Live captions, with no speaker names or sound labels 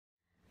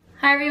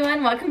Hi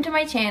everyone, welcome to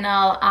my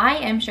channel. I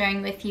am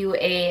sharing with you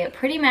a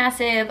pretty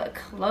massive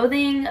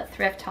clothing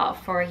thrift haul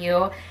for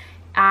you.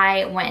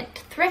 I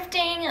went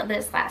thrifting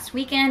this last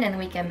weekend and the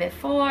weekend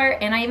before,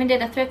 and I even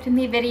did a thrift with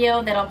me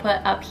video that I'll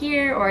put up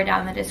here or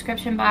down in the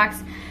description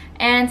box.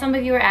 And some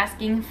of you were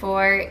asking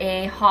for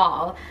a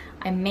haul.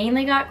 I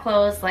mainly got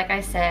clothes, like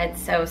I said,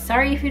 so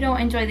sorry if you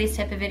don't enjoy these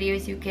type of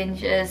videos. You can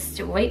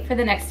just wait for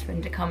the next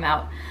one to come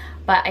out.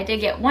 But I did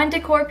get one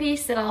decor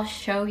piece that I'll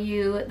show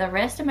you. The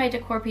rest of my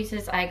decor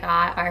pieces I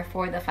got are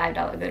for the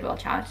 $5 Goodwill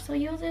challenge. So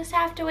you'll just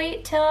have to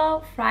wait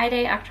till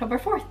Friday, October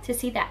 4th to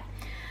see that.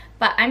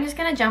 But I'm just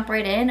gonna jump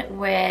right in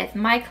with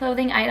my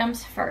clothing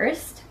items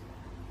first.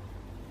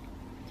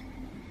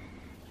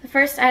 The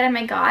first item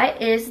I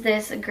got is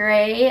this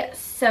gray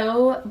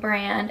So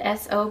brand,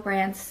 S-O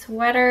brand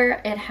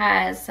sweater. It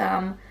has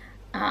some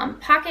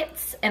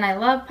pockets, and I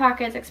love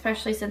pockets,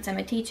 especially since I'm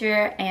a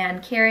teacher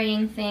and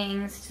carrying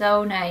things.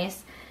 So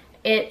nice.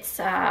 It's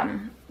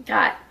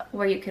got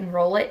where you can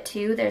roll it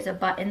too. There's a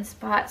button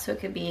spot, so it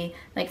could be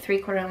like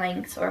 3/4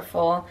 lengths or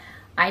full.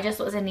 I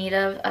just was in need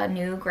of a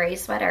new gray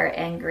sweater,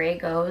 and gray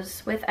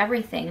goes with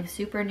everything.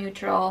 Super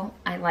neutral.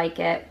 I like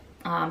it.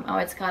 Oh,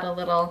 it's got a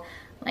little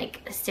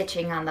like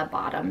stitching on the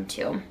bottom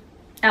too.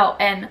 Oh,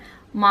 and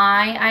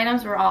my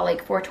items were all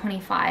like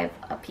 $4.25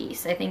 a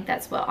piece. I think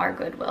that's what our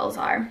Goodwills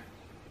are.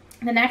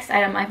 The next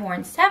item I've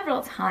worn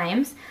several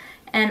times,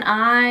 and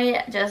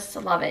I just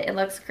love it. It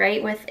looks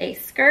great with a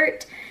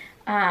skirt.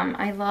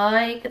 I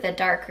like the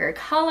darker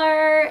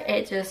color.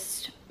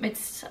 It's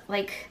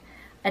like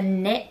a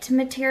knit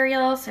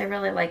material, so I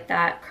really like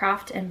that.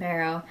 Croft and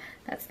Barrow,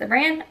 that's the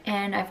brand,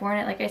 and I've worn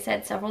it, like I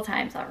said, several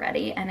times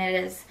already, and it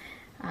is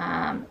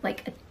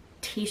like a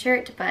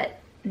t-shirt, but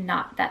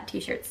not that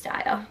t-shirt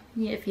style,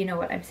 if you know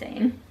what I'm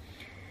saying.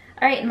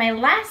 All right, my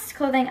last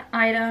clothing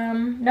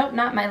item, nope,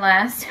 not my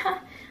last.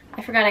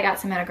 I forgot I got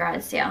some at a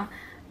garage sale.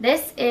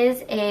 This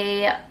is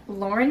a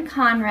Lauren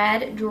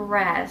Conrad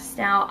dress.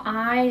 Now,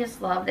 I just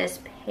love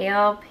this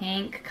pale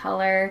pink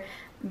color.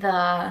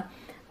 The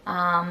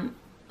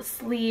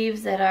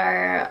sleeves that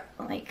are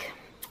like,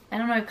 I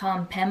don't know if you call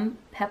them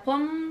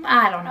peplum.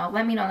 I don't know.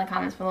 Let me know in the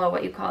comments below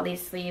what you call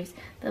these sleeves.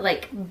 They're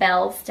like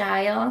bell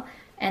style,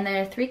 and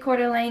they're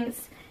 3/4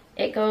 lengths.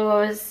 It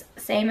goes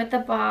same at the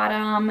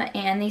bottom,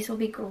 and these will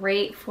be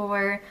great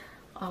for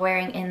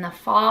wearing in the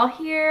fall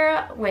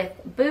here with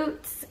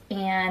boots,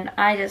 and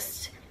I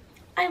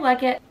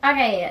like it.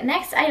 Okay,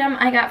 next item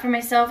I got for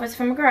myself was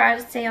from a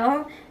garage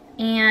sale,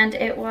 and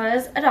it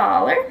was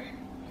 $1.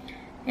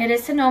 It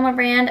is Sonoma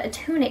brand, a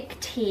tunic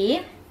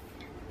tee.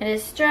 It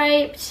is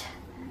striped.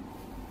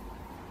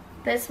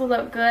 This will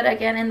look good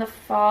again in the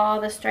fall.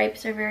 The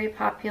stripes are very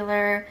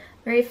popular,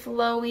 very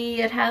flowy.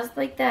 It has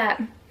like that,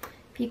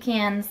 if you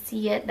can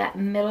see it, that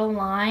middle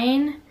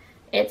line.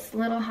 It's a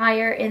little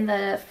higher in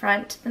the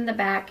front than the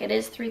back. It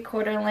is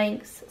 3/4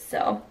 lengths,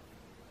 so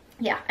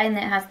yeah, and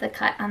it has the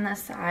cut on the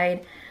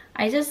side.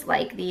 I just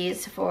like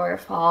these for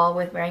fall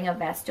with wearing a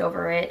vest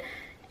over it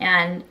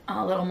and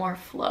a little more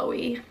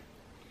flowy.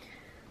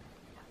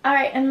 All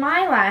right, and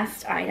my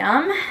last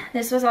item,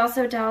 this was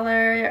also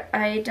 $1.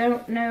 I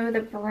don't know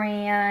the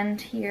brand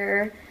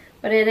here,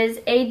 but it is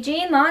a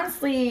jean long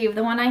sleeve.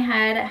 The one I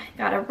had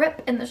got a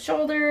rip in the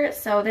shoulder,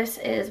 so this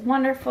is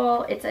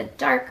wonderful. It's a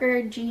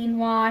darker jean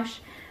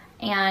wash,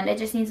 and it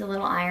just needs a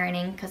little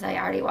ironing because I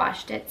already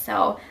washed it.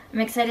 So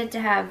I'm excited to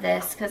have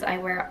this because I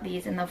wear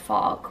these in the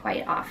fall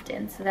quite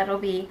often. So that'll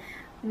be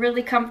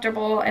really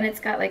comfortable, and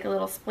it's got like a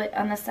little split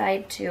on the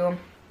side too.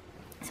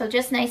 So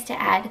just nice to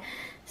add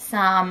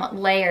some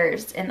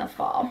layers in the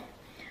fall.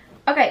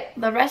 Okay,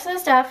 the rest of the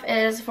stuff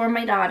is for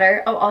my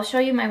daughter. Oh, I'll show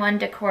you my one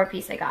decor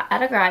piece I got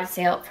at a garage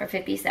sale for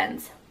 50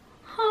 cents.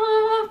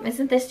 Oh,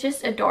 isn't this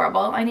just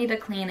adorable? I need to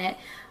clean it,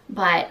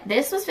 but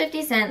this was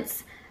 50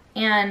 cents,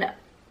 and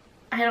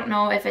I don't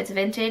know if it's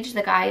vintage.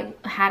 The guy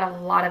had a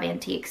lot of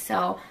antiques,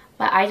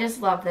 but I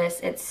just love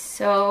this. It's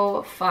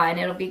so fun.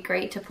 It'll be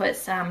great to put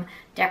some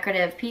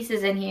decorative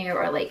pieces in here,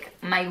 or like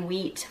my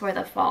wheat for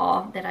the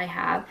fall that I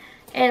have.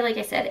 And like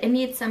I said, it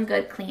needs some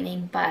good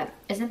cleaning, but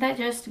isn't that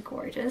just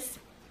gorgeous?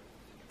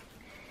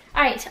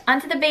 All right,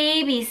 onto the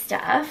baby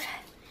stuff.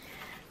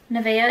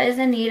 Nevaeh is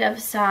in need of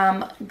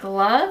some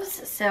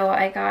gloves, so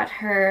I got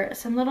her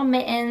some little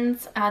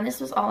mittens.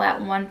 This was all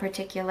at one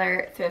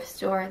particular thrift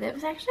store that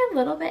was actually a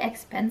little bit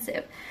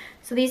expensive.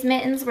 So these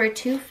mittens were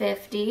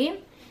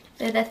 $2.50.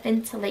 They're the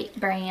Thinsulate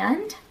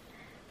brand.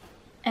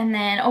 And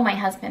then, oh, my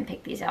husband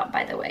picked these out,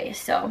 by the way,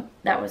 so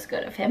that was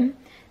good of him.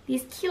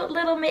 These cute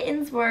little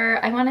mittens were,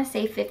 I want to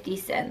say 50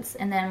 cents.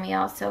 And then we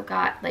also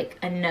got like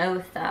a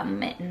no thumb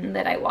mitten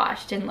that I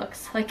washed and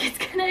looks like it's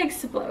gonna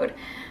explode.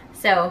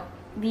 So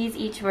these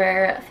each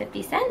were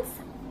 50 cents.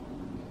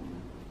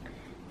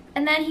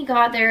 And then he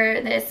got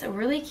there this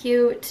really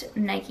cute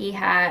Nike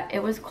hat.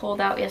 It was cold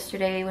out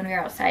yesterday when we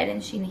were outside,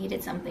 and she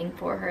needed something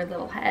for her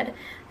little head.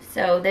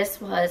 So this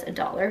was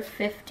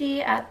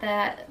 $1.50 at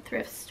that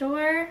thrift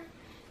store.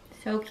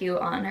 So cute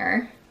on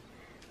her.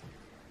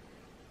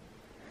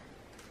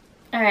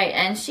 All right,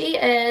 and she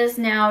is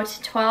now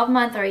 12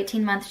 month or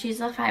 18 months. She's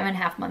a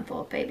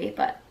 5.5-month-old baby,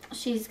 but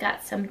she's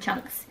got some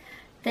chunks.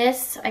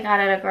 This I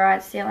got at a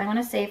garage sale, I want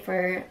to say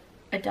for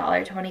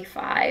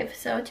 $1.25.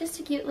 So just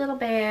a cute little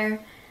bear,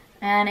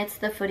 and it's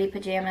the Footy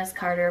Pajamas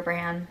Carter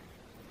brand.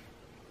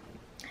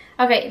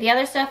 Okay, the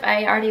other stuff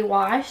I already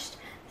washed,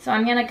 so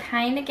I'm gonna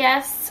kind of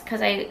guess,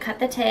 because I cut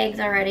the tags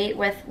already,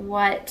 with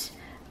what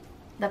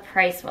the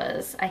price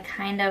was. I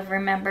kind of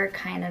remember,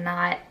 kind of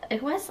not.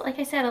 It was, like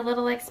I said, a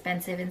little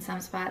expensive in some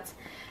spots.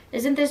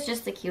 Isn't this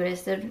just the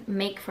cutest? It would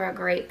make for a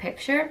great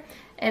picture.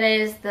 It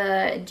is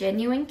the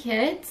Genuine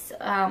Kids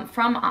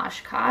from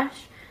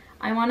Oshkosh.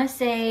 I want to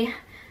say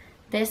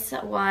this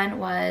one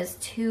was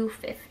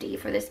 $2.50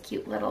 for this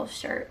cute little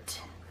shirt.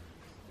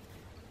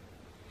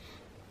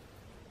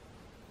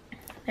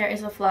 There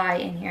is a fly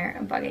in here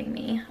bugging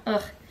me.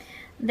 Ugh.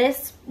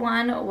 This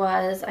one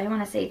was, I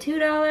want to say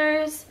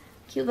 $2.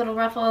 Cute little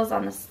ruffles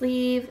on the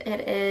sleeve.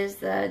 It is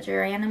the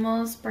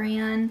Geranimals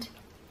brand.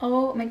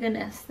 Oh my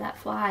goodness, that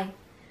fly.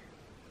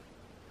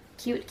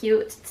 Cute,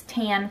 cute. It's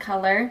tan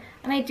color.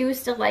 And I do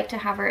still like to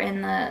have her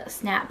in the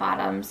snap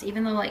bottoms,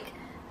 even though like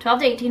 12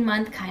 to 18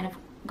 month kind of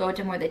go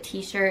to more the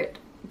t-shirt,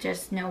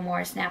 just no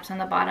more snaps on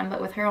the bottom.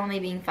 But with her only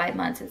being 5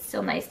 months, it's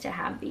still nice to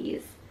have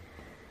these.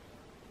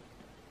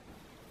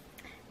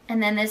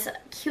 And then this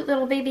cute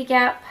little baby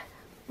Gap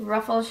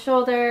ruffle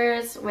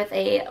shoulders with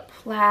a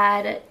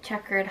plaid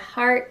checkered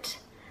heart.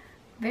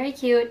 Very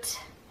cute.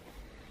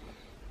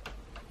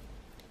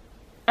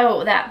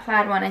 Oh, that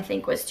plaid one I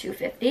think was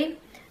 $2.50.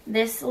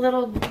 This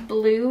little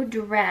blue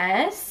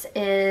dress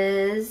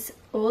is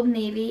Old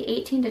Navy,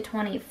 18 to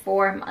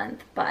 24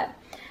 month, but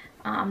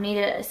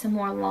needed some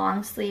more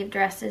long sleeve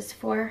dresses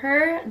for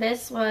her.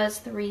 This was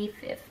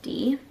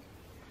 $3.50.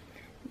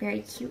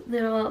 Very cute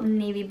little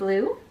navy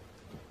blue.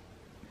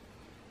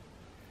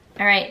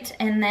 All right,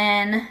 and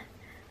then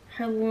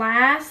her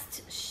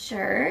last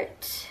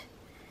shirt,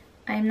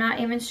 I'm not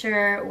even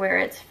sure where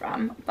it's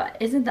from, but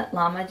isn't that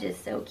llama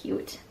just so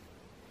cute?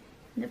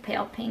 The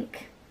pale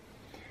pink.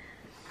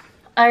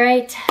 All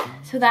right,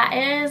 so that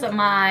is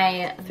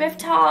my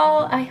thrift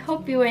haul. I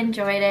hope you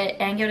enjoyed it,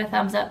 and give it a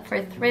thumbs up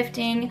for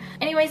thrifting.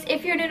 Anyways,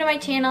 if you're new to my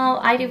channel,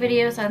 I do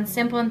videos on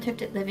simple and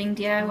thrifted living,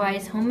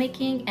 DIYs,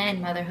 homemaking,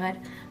 and motherhood.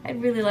 I'd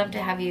really love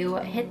to have you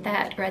hit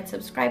that red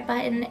subscribe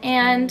button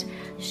and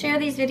share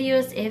these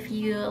videos if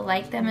you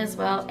like them as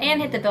well,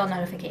 and hit the bell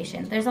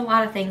notification. There's a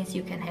lot of things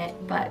you can hit,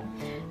 but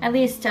at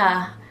least,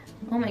 oh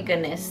my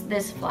goodness,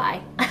 this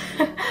fly.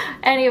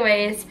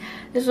 Anyways,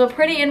 this was a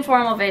pretty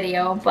informal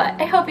video, but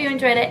I hope you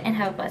enjoyed it and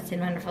have a blessed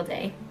and wonderful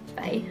day.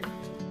 Bye.